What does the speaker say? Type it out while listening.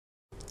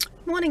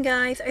Morning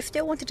guys, I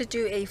still wanted to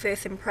do a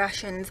first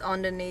impressions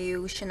on the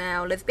new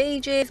Chanel Les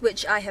Beiges,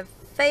 which I have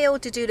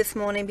failed to do this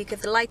morning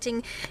because the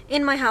lighting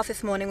in my house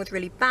this morning was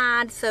really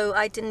bad, so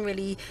I didn't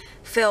really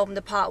film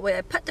the part where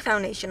I put the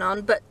foundation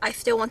on, but I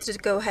still wanted to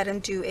go ahead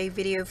and do a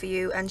video for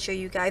you and show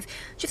you guys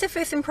just the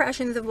first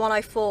impressions of what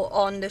I thought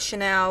on the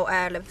Chanel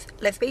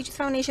Les Beiges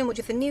foundation, which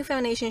is a new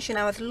foundation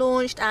Chanel has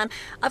launched, and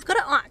I've got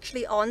it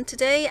actually on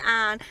today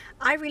and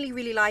I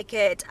really like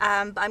it,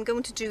 but I'm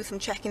going to do some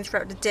check-ins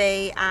throughout the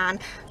day and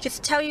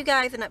just tell you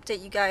guys and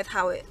update you guys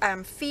how it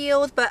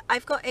feels. But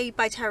I've got a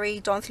by Terry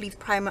Dawn Sleeves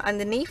primer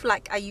underneath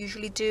like I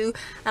usually do,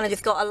 and I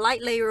just got a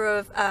light layer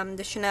of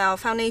the Chanel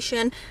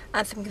foundation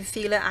and some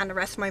concealer and the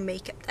rest of my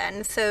makeup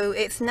then. So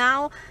it's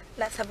now,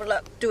 let's have a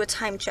look, do a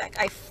time check.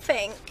 I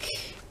think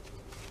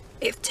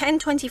it's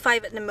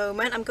 10:25 at the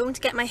moment. I'm going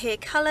to get my hair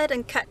coloured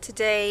and cut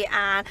today,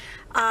 and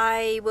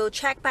I will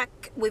check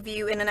back with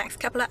you in the next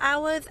couple of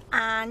hours,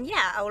 and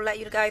yeah, I will let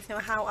you guys know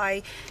how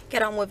I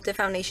get on with the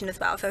foundation as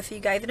well. So I'll see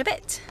you guys in a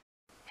bit.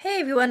 Hey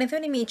everyone, it's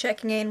only me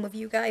checking in with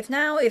you guys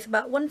now. It's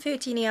about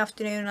 1:30 in the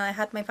afternoon and I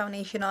had my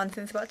foundation on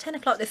since about 10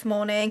 o'clock this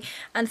morning,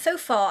 and so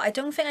far I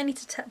don't think I need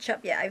to touch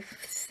up yet. I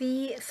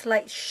see a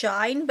slight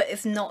shine, but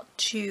it's not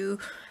too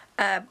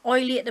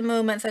oily at the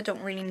moment, so I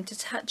don't really need to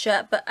touch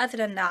up. But other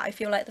than that, I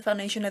feel like the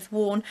foundation has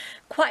worn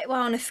quite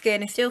well on the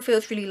skin. It still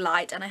feels really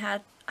light, and I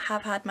have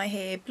had my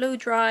hair blow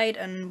dried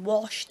and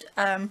washed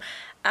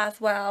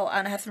as well,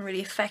 and it hasn't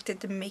really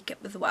affected the makeup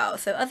as well.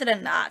 So other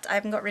than that, I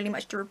haven't got really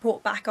much to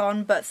report back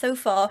on, but so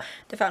far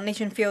the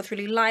foundation feels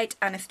really light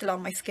and it's still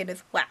on my skin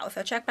as well. So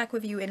I'll check back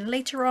with you in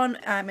later on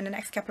in the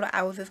next couple of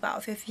hours as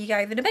well. So see you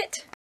guys in a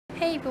bit.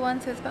 Hey everyone,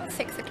 so it's about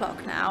 6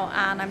 o'clock now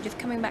and I'm just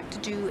coming back to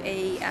do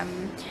a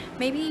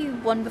maybe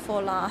one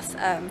before last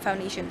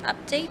foundation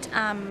update.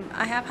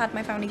 I have had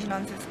my foundation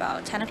on since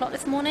about 10 o'clock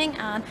this morning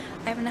and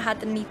I haven't had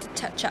the need to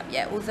touch up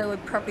yet, although I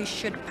probably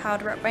should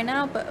powder up by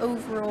now. But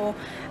overall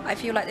I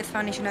feel like this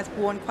foundation has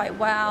worn quite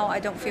well. I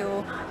don't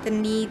feel the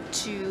need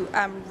to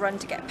run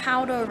to get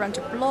powder or run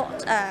to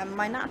blot.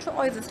 My natural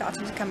oils are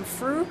starting to come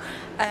through,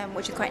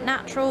 which is quite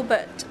natural,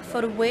 but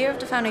for the wear of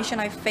the foundation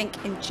I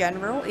think in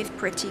general is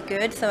pretty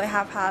good. So I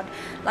have had,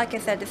 like I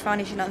said, this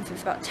foundation on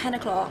since about 10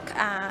 o'clock,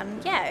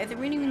 and yeah, it's a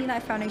really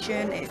nice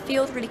foundation. It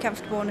feels really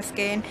comfortable on the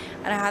skin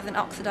and it hasn't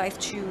oxidized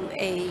to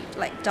a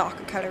like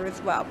darker color as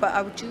well. But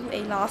I will do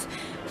a last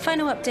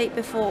final update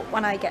before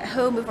when I get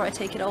home, before I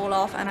take it all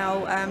off, and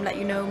I'll let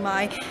you know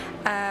my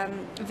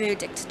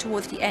verdict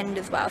towards the end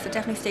as well. So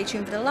definitely stay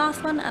tuned for the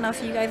last one and I'll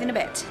see you guys in a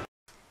bit.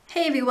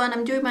 Hey everyone,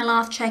 I'm doing my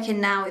last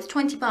check-in now. It's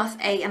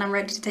 8:20 and I'm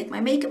ready to take my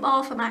makeup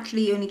off. I'm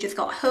actually only just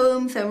got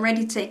home, so I'm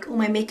ready to take all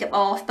my makeup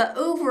off. But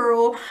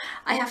overall,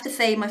 I have to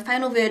say my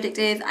final verdict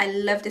is I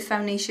love this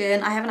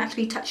foundation. I haven't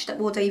actually touched up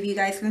all day, if you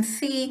guys can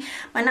see.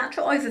 My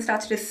natural oils have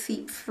started to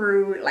seep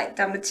through like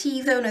down the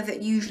T-zone as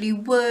it usually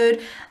would.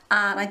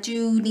 And I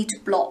do need to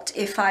blot.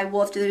 If I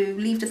was to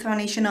leave the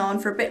foundation on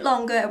for a bit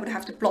longer, I would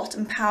have to blot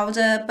and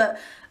powder. But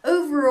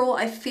overall,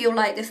 I feel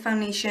like this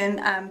foundation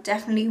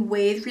definitely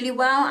wears really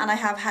well, and I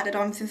have had it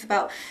on since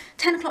about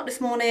 10 o'clock this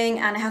morning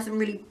and it hasn't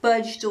really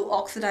budged or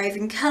oxidized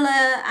in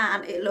colour,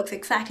 and it looks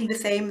exactly the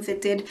same as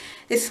it did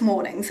this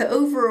morning. So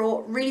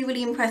overall,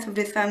 really impressed with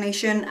this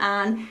foundation.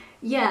 And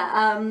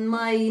yeah,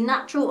 my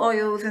natural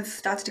oils have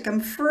started to come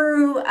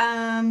through,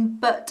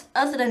 but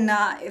other than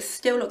that it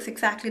still looks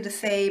exactly the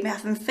same. It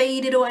hasn't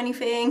faded or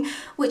anything,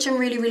 which I'm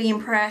really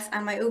impressed.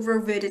 And my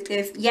overall verdict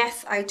is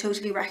yes, I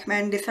totally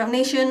recommend this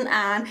foundation,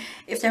 and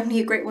it's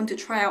definitely a great one to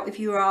try out if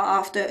you are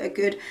after a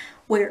good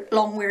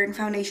long wearing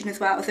foundation as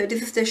well. So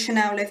this is the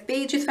Chanel Les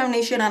Beiges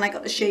foundation and I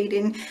got the shade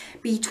in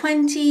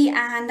B20,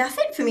 and that's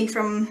it for me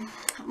from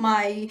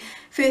my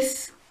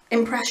first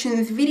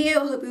impressions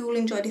video. I hope you all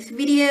enjoyed this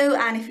video,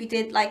 and if you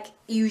did, like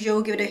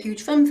usual, give it a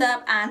huge thumbs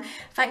up, and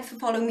thanks for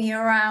following me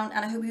around,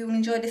 and I hope you all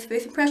enjoyed this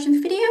first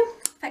impressions video.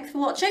 Thanks for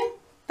watching.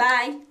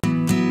 Bye.